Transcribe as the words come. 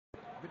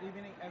Good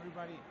evening,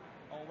 everybody.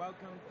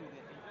 Welcome to the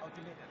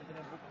Ultimate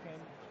Internet Bootcamp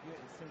here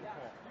in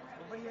Singapore.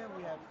 Over here,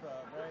 we have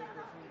very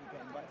grateful we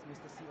can invite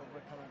Mr. C over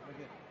come over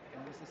here.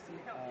 And Mr. C,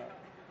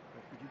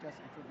 could you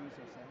just introduce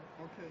yourself?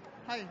 Okay.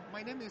 Hi,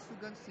 my name is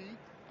Sugan C.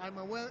 I'm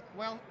a weight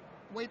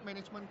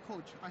management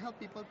coach. I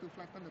help people to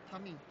flatten the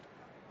tummy.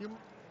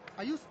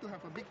 I used to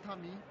have a big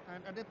tummy,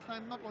 and at that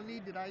time, not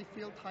only did I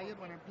feel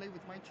tired when I played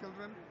with my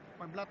children,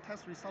 my blood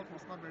test result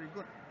was not very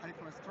good. High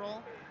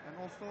cholesterol and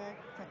also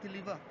fatty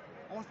liver.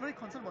 I was very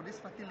concerned about this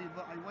fatty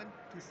liver. I went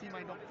to see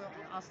my doctor.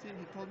 I asked him.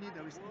 He told me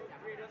there is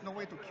no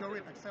way to cure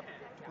it except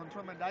to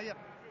control my diet.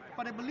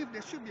 But I believe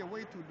there should be a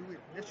way to do it.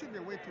 There should be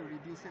a way to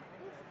reduce it.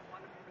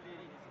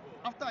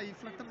 After I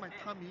flattened my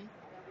tummy,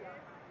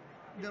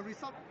 the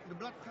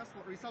blood test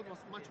result was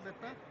much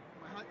better.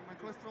 My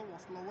cholesterol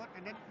was lowered,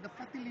 and then the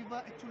fatty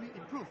liver actually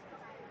improved.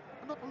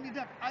 And not only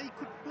that, I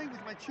could play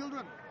with my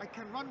children. I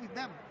can run with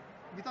them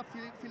without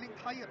feeling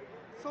tired.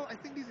 So I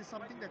think this is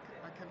something that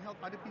I can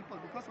help other people,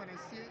 because when I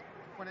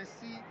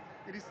see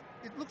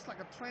it looks like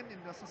a trend in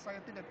the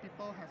society that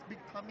people have big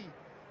tummy,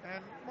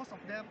 and most of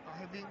them are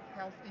having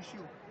health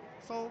issue.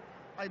 So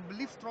I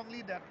believe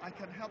strongly that I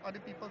can help other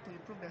people to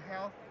improve their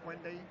health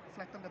when they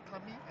flatten the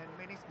tummy and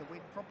manage the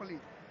weight properly.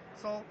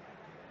 So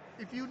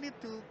if you need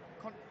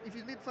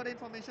further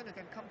information, you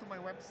can come to my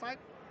website,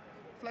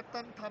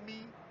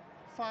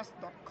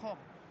 flattentummyfast.com.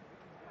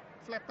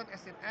 Flatten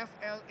as in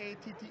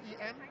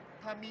F-L-A-T-T-E-N,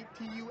 tummy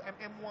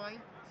T-U-M-M-Y,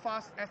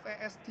 fast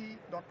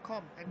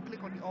F-A-S-T.com, and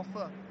click on the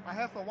offer. I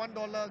have a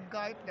 $1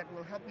 guide that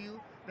will help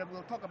you, that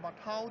will talk about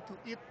how to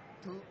eat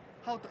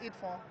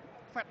for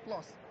fat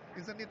loss.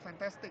 Isn't it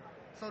fantastic?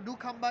 So do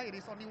come by. It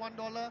is only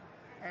 $1,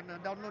 and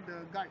download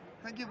the guide.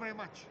 Thank you very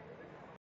much.